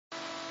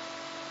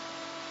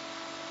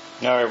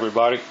Now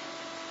everybody,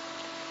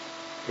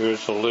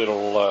 here's a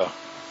little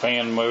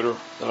fan motor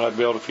that I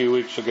built a few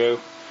weeks ago,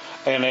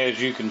 and as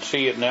you can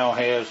see, it now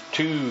has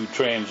 2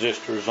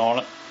 transistors on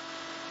it.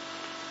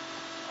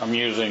 I'm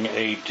using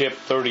a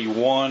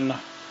TIP31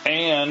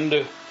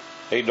 and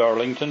a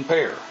Darlington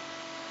Pair,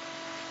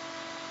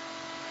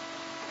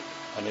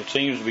 and it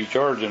seems to be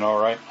charging all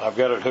right. I've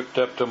got it hooked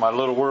up to my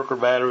little worker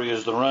battery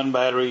as the run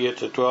battery.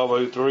 It's a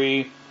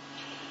 1203.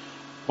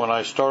 When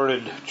I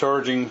started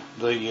charging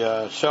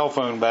the cell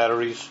phone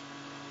batteries,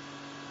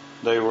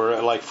 they were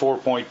at like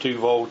 4.2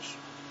 volts,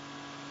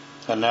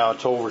 and now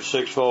it's over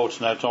 6 volts,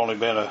 and that's only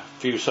been a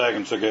few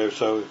seconds ago,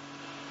 so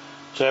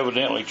it's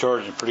evidently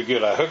charging pretty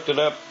good. I hooked it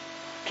up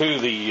to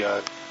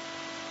the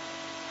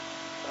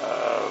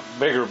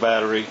bigger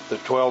battery, the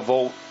 12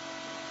 volt,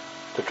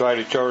 to try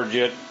to charge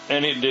it,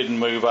 and it didn't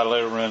move. I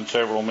let it run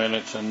several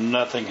minutes and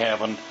nothing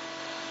happened.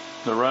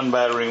 The run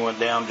battery went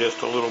down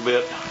just a little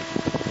bit,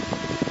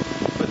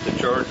 but the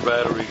charge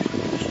battery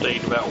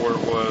stayed about where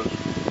it was.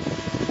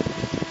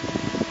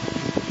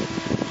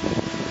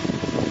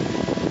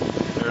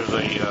 There's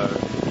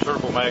a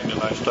circle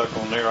magnet I stuck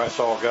on there. I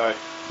saw a guy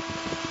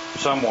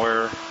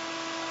somewhere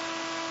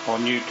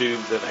on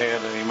YouTube that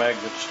had a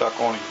magnet stuck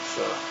on his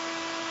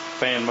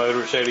fan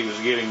motor, said he was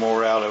getting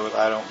more out of it.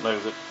 I don't know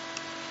that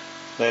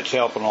that's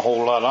helping a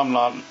whole lot. I'm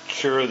not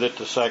sure that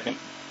the second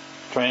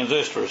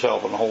transistor is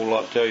helping a whole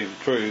lot, to tell you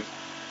the truth.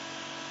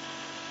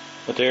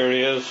 But there it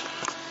is.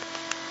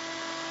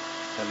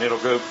 And it'll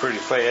go pretty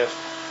fast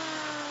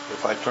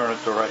if I turn it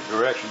the right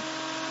direction.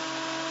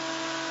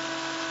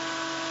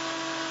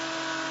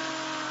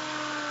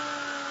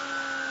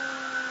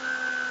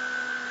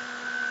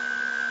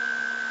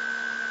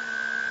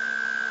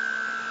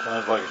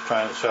 Sounds like it's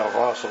trying to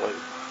self-oscillate.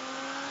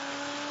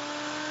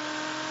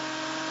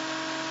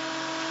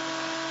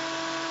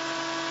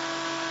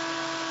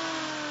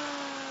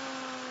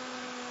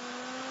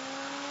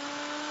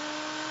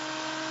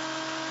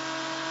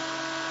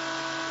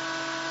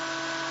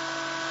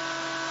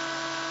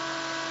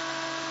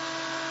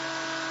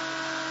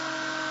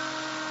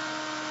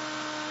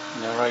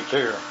 Now right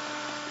there,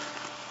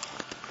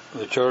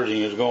 the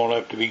charging is going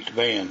up to beat the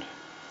band.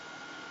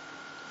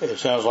 It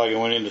sounds like it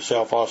went into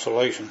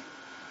self-oscillation.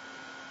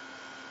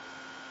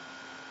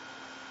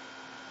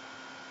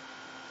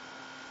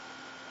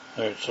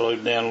 There, it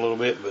slowed down a little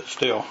bit, but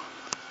still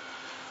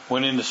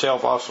went into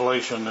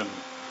self-oscillation and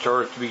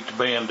charged to beat the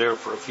band there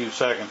for a few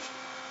seconds.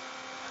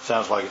 It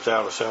sounds like it's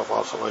out of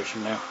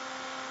self-oscillation now.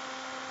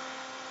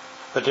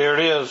 But there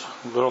it is,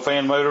 little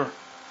fan motor,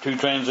 2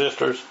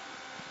 transistors.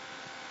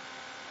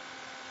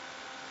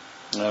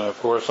 And of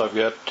course I've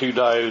got 2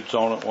 diodes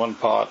on it, 1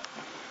 pot,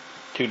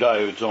 2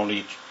 diodes on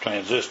each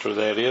transistor,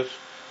 that is.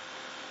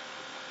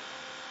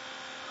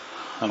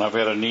 And I've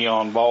got a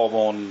neon bulb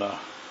on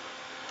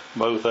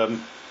both of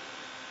them.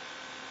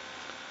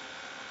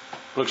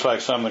 Looks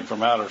like something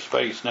from outer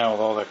space now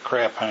with all that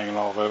crap hanging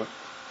off of it.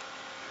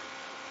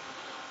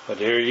 But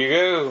there you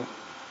go.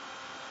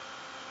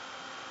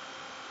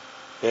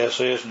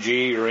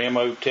 SSG or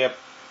Imhotep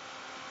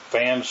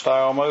fan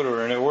style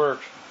motor, and it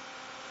works.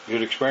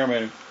 Good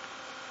experimenting.